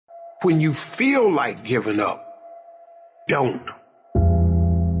When you feel like giving up, don't.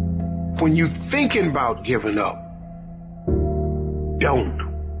 When you're thinking about giving up, don't.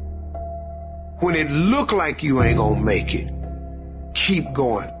 When it look like you ain't gonna make it, keep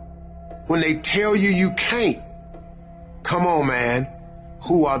going. When they tell you you can't, come on, man,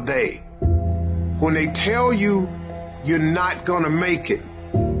 who are they? When they tell you you're not gonna make it,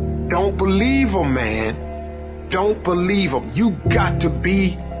 don't believe them, man. Don't believe them. You got to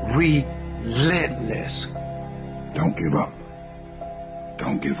be relentless. Don't give up.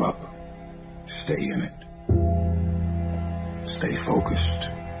 Don't give up. Stay in it. Stay focused.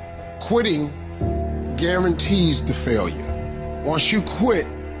 Quitting guarantees the failure. Once you quit,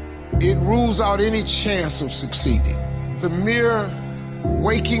 it rules out any chance of succeeding. The mere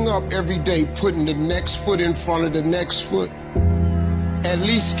waking up every day, putting the next foot in front of the next foot, at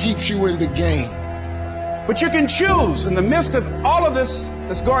least keeps you in the game. But you can choose in the midst of all of this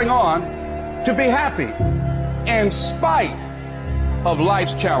that's going on to be happy in spite of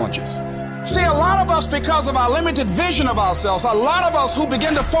life's challenges. See, a lot of us, because of our limited vision of ourselves, a lot of us who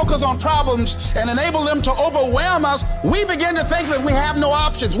begin to focus on problems and enable them to overwhelm us, we begin to think that we have no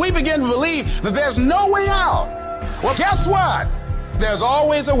options. We begin to believe that there's no way out. Well, guess what? There's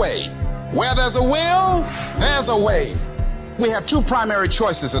always a way. Where there's a will, there's a way. We have two primary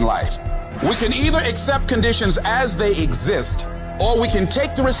choices in life. We can either accept conditions as they exist, or we can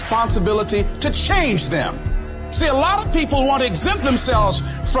take the responsibility to change them. See, a lot of people want to exempt themselves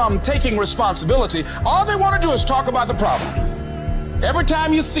from taking responsibility. All they want to do is talk about the problem. Every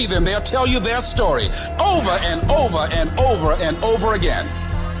time you see them, they'll tell you their story over and over and over and over again.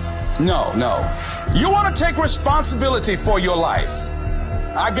 No. You want to take responsibility for your life.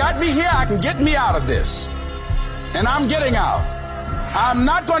 I got me here, I can get me out of this. And I'm getting out. I'm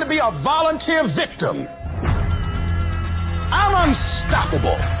not going to be a volunteer victim. I'm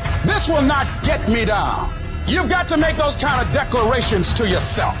unstoppable. This will not get me down. You've got to make those kind of declarations to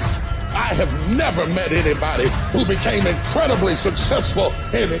yourself. I have never met anybody who became incredibly successful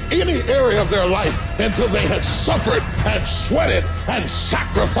in any area of their life until they had suffered and sweated and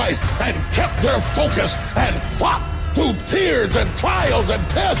sacrificed and kept their focus and fought through tears and trials and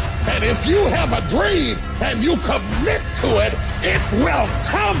tests. And if you have a dream and you commit to it, it will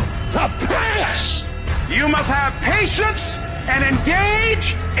come to pass. You must have patience and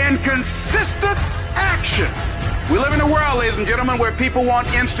engage in consistent action. We live in a world, ladies and gentlemen, where people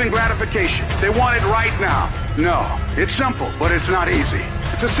want instant gratification. They want it right now. No, it's simple, but it's not easy.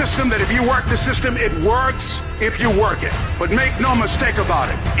 It's a system that if you work the system, it works if you work it. But make no mistake about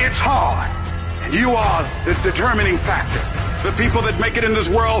it, it's hard. And you are the determining factor. The people that make it in this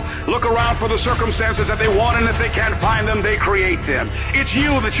world look around for the circumstances that they want, and if they can't find them, they create them. It's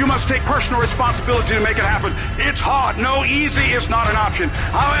you that you must take personal responsibility to make it happen. It's hard. No, easy is not an option.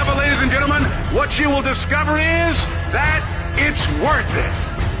 However, ladies and gentlemen, what you will discover is that it's worth it.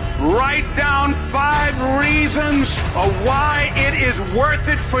 Write down 5 reasons of why it is worth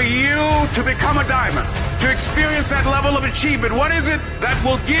it for you to become a diamond, to experience that level of achievement. What is it that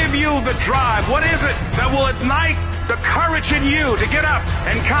will give you the drive? What is it that will ignite the courage in you to get up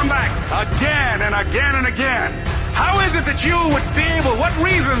and come back again and again and again? How is it that you would be able, what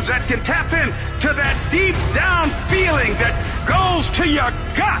reasons that can tap in to that deep down feeling that goes to your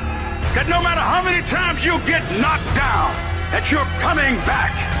gut, that no matter how many times you get knocked down, that you're coming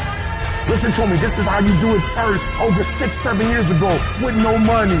back? Listen to me, this is how you do it first, over 6-7 years ago, with no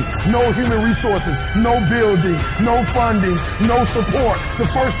money, no human resources, no building, no funding, no support. The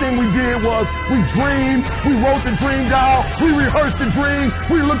first thing we did was we dreamed, we wrote the dream down, we rehearsed the dream,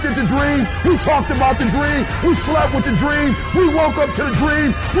 we looked at the dream, we talked about the dream, we slept with the dream, we woke up to the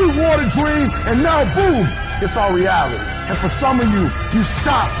dream, we wore the dream, and now boom, it's our reality. And for some of you, you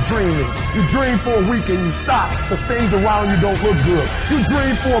stop dreaming. You dream for a week and you stop because things around you don't look good. You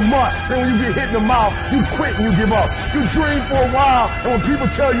dream for a month, then when you get hit in the mouth, you quit and you give up. You dream for a while, and when people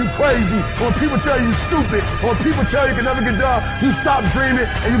tell you crazy, and when people tell you stupid, and when people tell you can never get done, you stop dreaming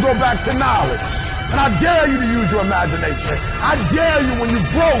and you go back to knowledge. And I dare you to use your imagination. I dare you when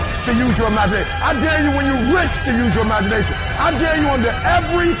you're broke to use your imagination. I dare you when you're rich to use your imagination. I dare you under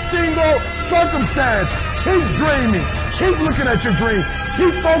every single circumstance. Keep dreaming. Keep looking at your dream.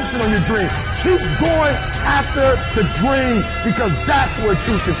 Keep focusing on your dream. Keep going after the dream because that's where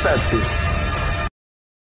true success is.